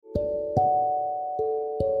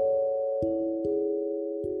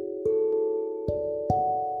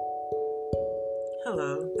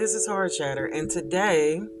This is Hard Chatter, and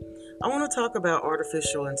today I want to talk about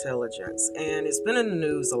artificial intelligence. And it's been in the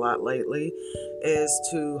news a lot lately as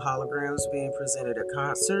to holograms being presented at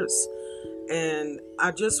concerts. And I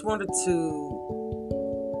just wanted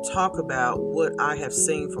to talk about what I have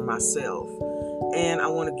seen for myself. And I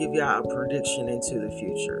want to give y'all a prediction into the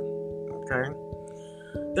future. Okay?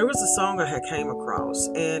 There was a song I had came across,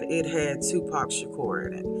 and it had Tupac Shakur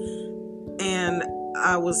in it. And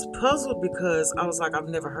I was puzzled because I was like, I've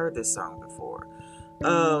never heard this song before.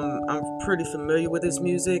 I'm pretty familiar with his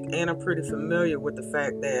music, and I'm pretty familiar with the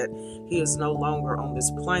fact that he is no longer on this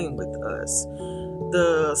plane with us.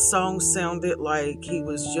 The song sounded like he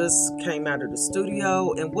was just came out of the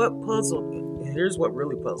studio, and what puzzled me, here's what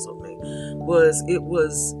really puzzled me, was it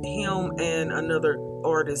was him and another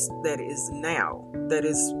artist that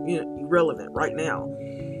is relevant right now.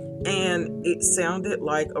 And it sounded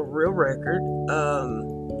like a real record.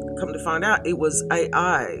 Come to find out, it was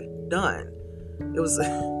AI done. It was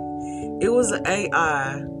an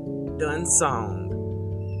AI done song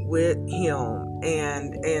with him,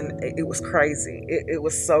 and it was crazy. It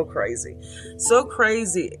was so crazy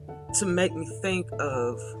to make me think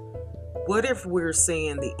of what if we're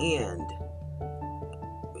seeing the end.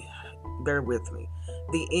 Bear with me,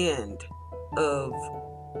 the end of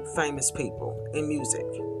famous people in music.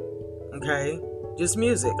 Okay, just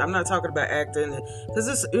music. I'm not talking about acting,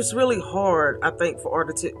 because it's really hard, I think, for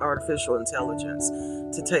artificial intelligence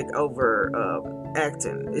to take over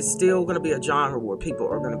acting. It's still going to be a genre where people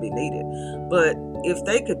are going to be needed. But if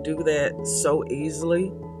they could do that so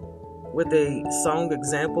easily with a song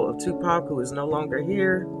example of Tupac, who is no longer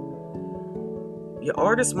here, your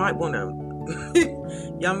artists might want to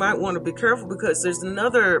y'all might want to be careful, because there's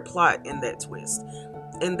another plot in that twist.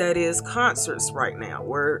 And that is concerts right now,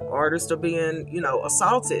 where artists are being,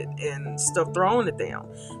 assaulted and stuff thrown at them.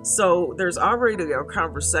 So there's already a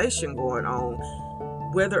conversation going on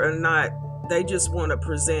whether or not they just want to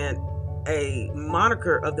present a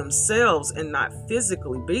moniker of themselves and not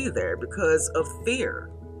physically be there because of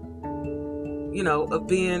fear, of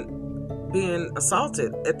being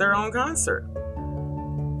assaulted at their own concert.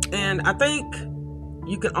 And I think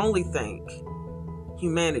you can only thank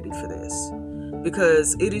humanity for this,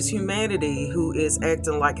 because it is humanity who is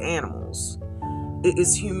acting like animals. It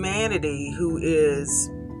is humanity who is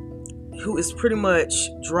pretty much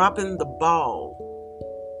dropping the ball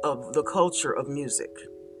of the culture of music.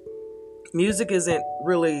 Music isn't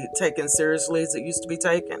really taken seriously as it used to be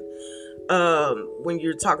taken. When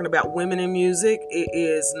you're talking about women in music, it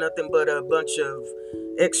is nothing but a bunch of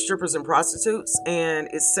ex-strippers and prostitutes, and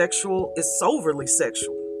it's overly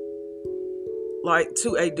sexual. Like,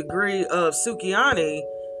 to a degree of Sukihana,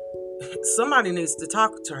 somebody needs to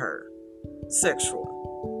talk to her sexual.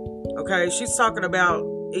 Okay, she's talking about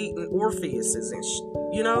eating Orpheuses and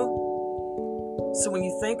So when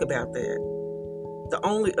you think about that, the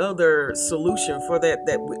only other solution for that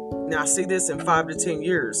now I see this in 5 to 10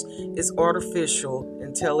 years, is artificial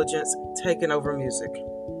intelligence taking over music.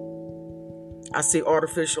 I see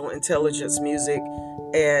artificial intelligence music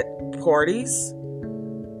at parties.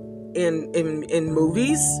 In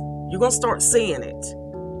movies, you're gonna start seeing it,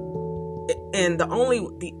 and the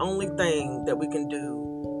only thing that we can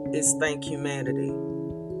do is thank humanity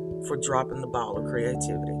for dropping the ball of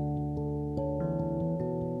creativity.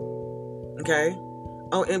 Okay.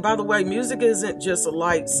 Oh, and by the way, music isn't just a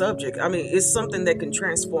light subject. I mean, it's something that can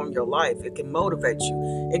transform your life. It can motivate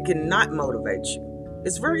you. It can not motivate you.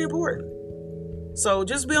 It's very important. So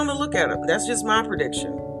just be on the lookout. That's just my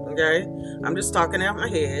prediction. Okay, I'm just talking out my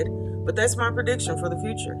head. But that's my prediction for the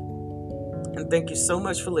future. And thank you so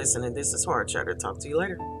much for listening. This is Hard Chatter. Talk to you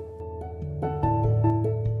later.